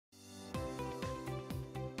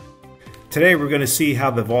Today we're going to see how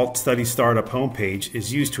the Vault Study Startup homepage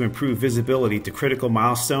is used to improve visibility to critical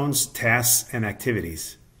milestones, tasks, and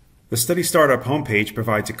activities. The Study Startup homepage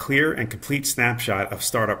provides a clear and complete snapshot of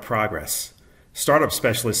startup progress. Startup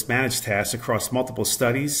specialists manage tasks across multiple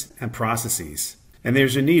studies and processes, and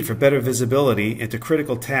there's a need for better visibility into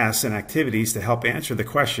critical tasks and activities to help answer the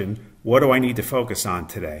question, what do I need to focus on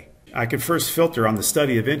today? I can first filter on the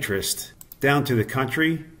study of interest down to the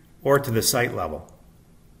country or to the site level.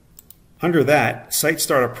 Under that, Site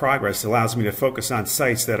Startup Progress allows me to focus on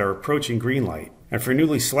sites that are approaching green light, and for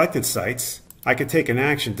newly selected sites, I can take an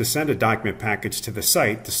action to send a document package to the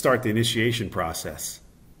site to start the initiation process.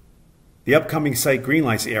 The upcoming site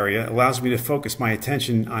greenlights area allows me to focus my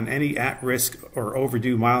attention on any at-risk or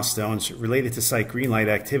overdue milestones related to site greenlight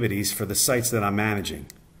activities for the sites that I'm managing.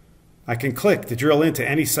 I can click to drill into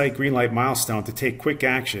any site greenlight milestone to take quick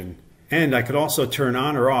action, and I could also turn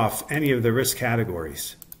on or off any of the risk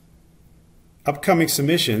categories. Upcoming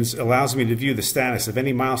submissions allows me to view the status of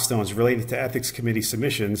any milestones related to Ethics Committee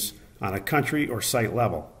submissions on a country or site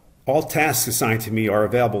level. All tasks assigned to me are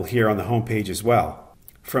available here on the home page as well.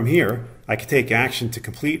 From here, I can take action to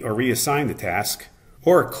complete or reassign the task,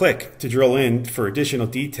 or click to drill in for additional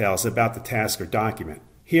details about the task or document.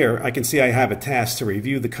 Here, I can see I have a task to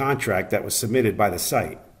review the contract that was submitted by the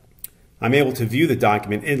site. I'm able to view the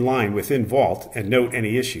document in line within Vault and note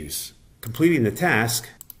any issues. Completing the task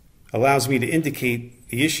allows me to indicate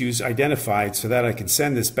the issues identified so that I can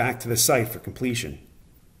send this back to the site for completion.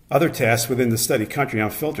 Other tasks within the study country I'm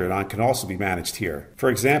filtered on can also be managed here. For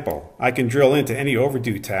example, I can drill into any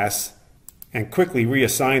overdue tasks and quickly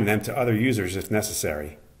reassign them to other users if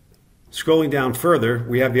necessary. Scrolling down further,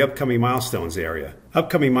 we have the Upcoming Milestones area.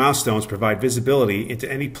 Upcoming milestones provide visibility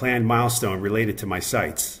into any planned milestone related to my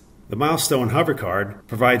sites. The Milestone Hover Card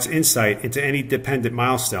provides insight into any dependent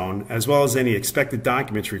milestone as well as any expected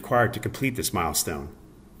documents required to complete this milestone.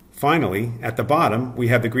 Finally, at the bottom, we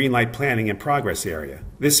have the Greenlight Planning and Progress area.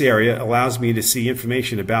 This area allows me to see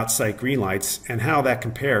information about site greenlights and how that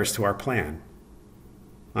compares to our plan.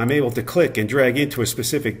 I'm able to click and drag into a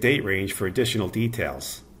specific date range for additional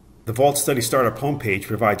details. The Vault Study Startup homepage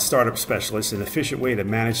provides startup specialists an efficient way to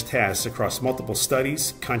manage tasks across multiple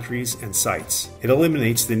studies, countries, and sites. It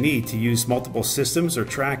eliminates the need to use multiple systems or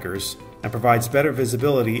trackers and provides better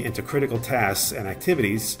visibility into critical tasks and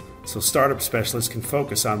activities so startup specialists can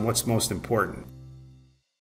focus on what's most important.